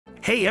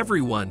Hey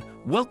everyone,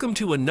 welcome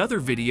to another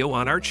video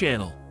on our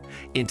channel.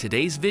 In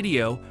today's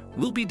video,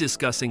 we'll be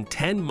discussing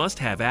 10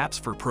 must-have apps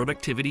for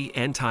productivity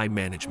and time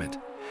management.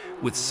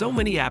 With so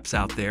many apps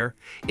out there,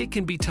 it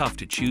can be tough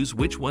to choose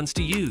which ones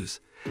to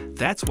use.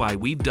 That's why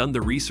we've done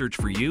the research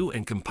for you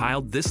and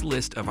compiled this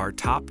list of our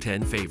top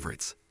 10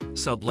 favorites.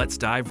 So let's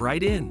dive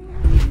right in.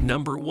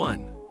 Number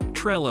 1.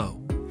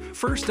 Trello.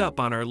 First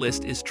up on our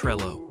list is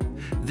Trello.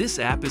 This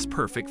app is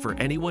perfect for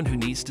anyone who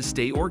needs to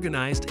stay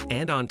organized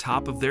and on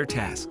top of their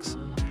tasks.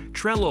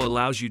 Trello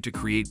allows you to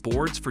create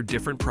boards for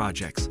different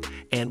projects,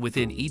 and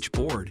within each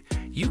board,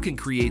 you can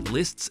create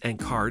lists and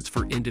cards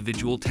for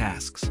individual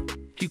tasks.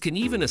 You can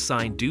even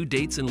assign due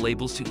dates and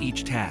labels to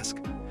each task,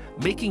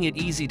 making it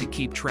easy to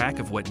keep track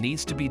of what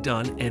needs to be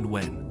done and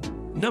when.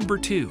 Number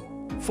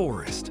 2.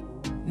 Forest.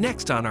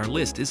 Next on our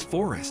list is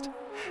Forest.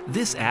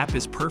 This app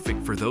is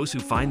perfect for those who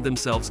find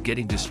themselves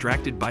getting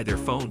distracted by their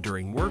phone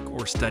during work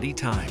or study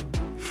time.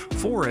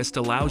 Forest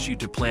allows you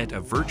to plant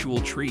a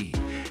virtual tree,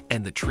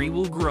 and the tree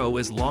will grow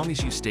as long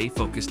as you stay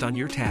focused on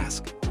your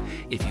task.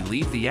 If you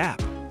leave the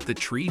app, the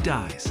tree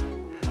dies.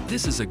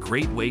 This is a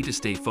great way to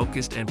stay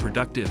focused and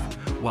productive,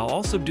 while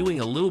also doing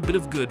a little bit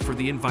of good for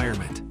the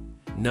environment.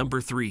 Number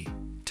 3.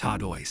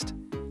 Todoist.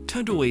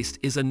 Todoist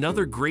is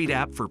another great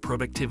app for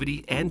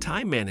productivity and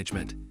time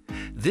management.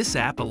 This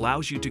app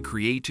allows you to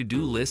create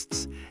to-do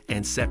lists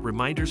and set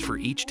reminders for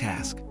each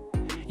task.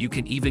 You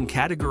can even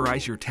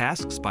categorize your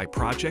tasks by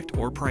project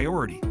or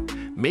priority,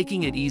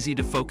 making it easy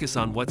to focus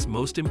on what's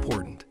most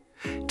important.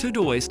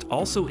 Todoist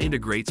also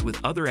integrates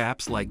with other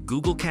apps like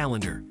Google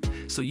Calendar,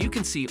 so you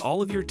can see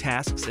all of your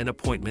tasks and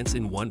appointments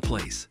in one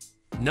place.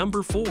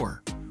 Number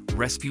 4.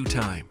 Rescue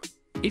Time.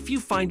 If you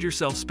find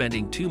yourself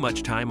spending too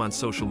much time on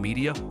social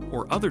media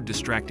or other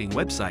distracting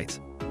websites,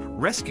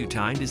 Rescue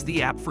Time is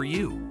the app for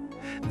you.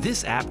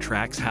 This app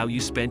tracks how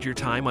you spend your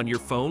time on your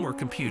phone or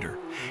computer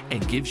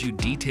and gives you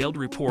detailed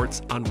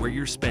reports on where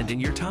you're spending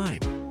your time.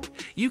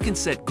 You can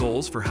set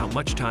goals for how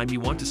much time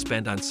you want to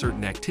spend on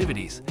certain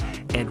activities,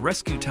 and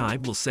Rescue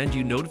Time will send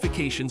you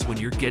notifications when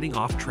you're getting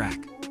off track.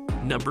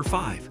 Number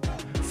 5.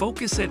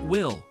 Focus at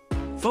Will.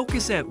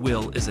 Focus at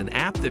Will is an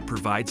app that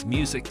provides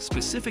music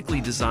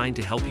specifically designed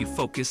to help you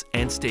focus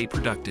and stay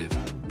productive.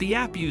 The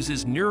app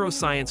uses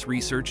neuroscience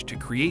research to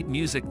create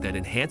music that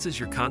enhances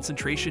your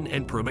concentration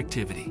and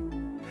productivity.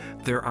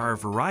 There are a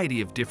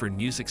variety of different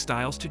music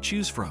styles to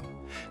choose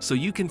from, so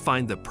you can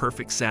find the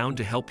perfect sound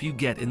to help you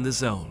get in the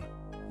zone.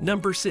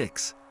 Number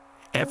 6.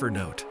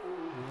 Evernote.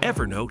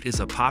 Evernote is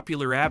a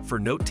popular app for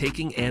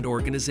note-taking and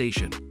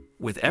organization.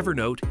 With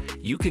Evernote,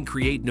 you can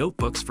create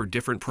notebooks for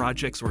different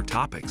projects or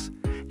topics,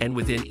 and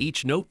within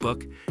each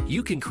notebook,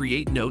 you can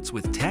create notes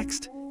with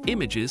text,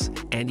 images,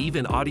 and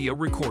even audio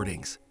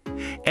recordings.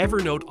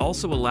 Evernote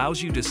also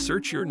allows you to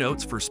search your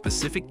notes for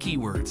specific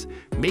keywords,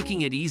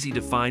 making it easy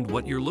to find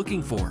what you're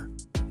looking for.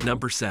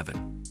 Number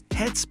 7.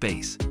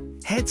 Headspace.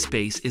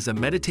 Headspace is a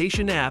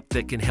meditation app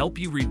that can help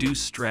you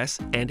reduce stress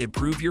and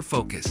improve your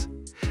focus.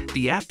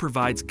 The app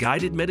provides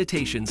guided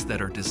meditations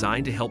that are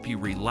designed to help you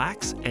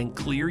relax and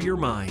clear your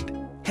mind.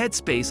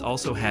 Headspace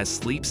also has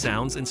sleep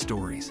sounds and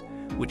stories,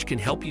 which can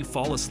help you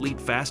fall asleep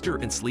faster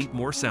and sleep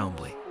more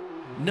soundly.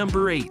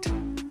 Number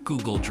 8.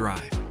 Google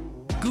Drive.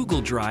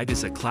 Google Drive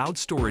is a cloud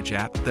storage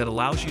app that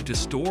allows you to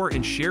store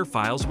and share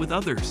files with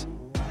others.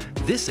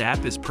 This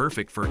app is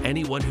perfect for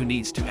anyone who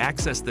needs to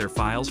access their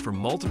files from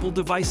multiple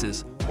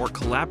devices or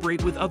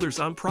collaborate with others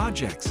on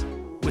projects.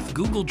 With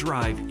Google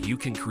Drive, you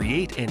can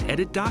create and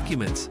edit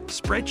documents,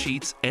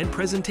 spreadsheets, and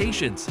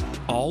presentations,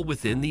 all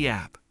within the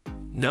app.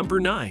 Number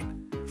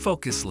 9.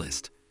 Focus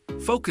List.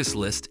 Focus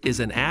List is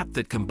an app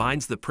that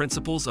combines the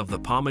principles of the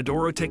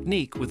Pomodoro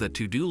technique with a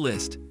to-do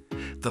list.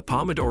 The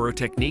Pomodoro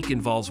technique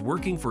involves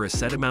working for a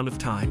set amount of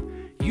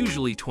time,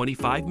 usually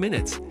 25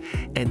 minutes,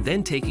 and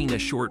then taking a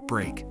short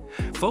break.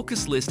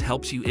 Focus List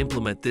helps you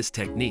implement this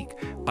technique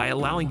by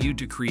allowing you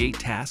to create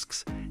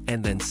tasks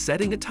and then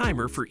setting a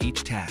timer for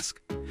each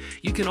task.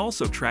 You can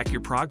also track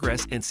your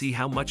progress and see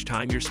how much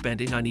time you're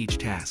spending on each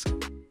task.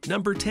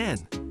 Number 10.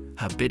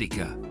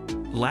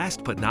 Habitica.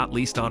 Last but not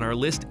least on our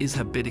list is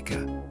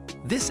Habitica.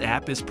 This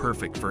app is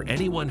perfect for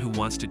anyone who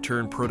wants to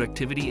turn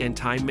productivity and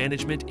time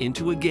management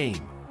into a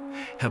game.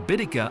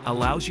 Habitica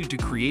allows you to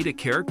create a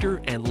character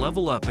and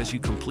level up as you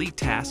complete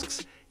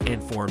tasks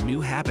and form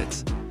new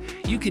habits.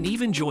 You can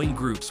even join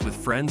groups with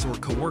friends or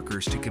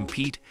coworkers to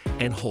compete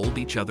and hold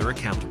each other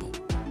accountable.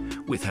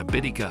 With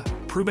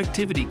Habitica,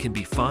 productivity can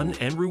be fun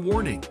and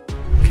rewarding.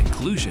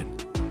 Conclusion.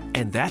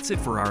 And that's it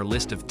for our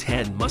list of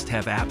 10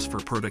 must-have apps for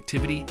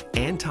productivity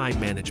and time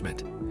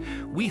management.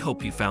 We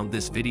hope you found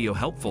this video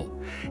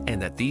helpful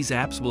and that these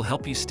apps will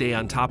help you stay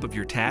on top of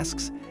your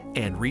tasks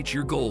and reach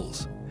your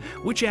goals.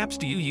 Which apps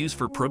do you use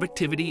for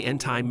productivity and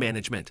time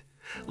management?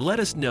 Let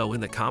us know in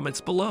the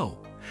comments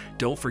below.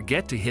 Don't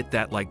forget to hit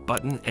that like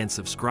button and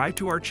subscribe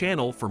to our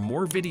channel for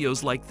more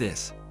videos like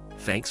this.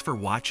 Thanks for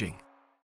watching.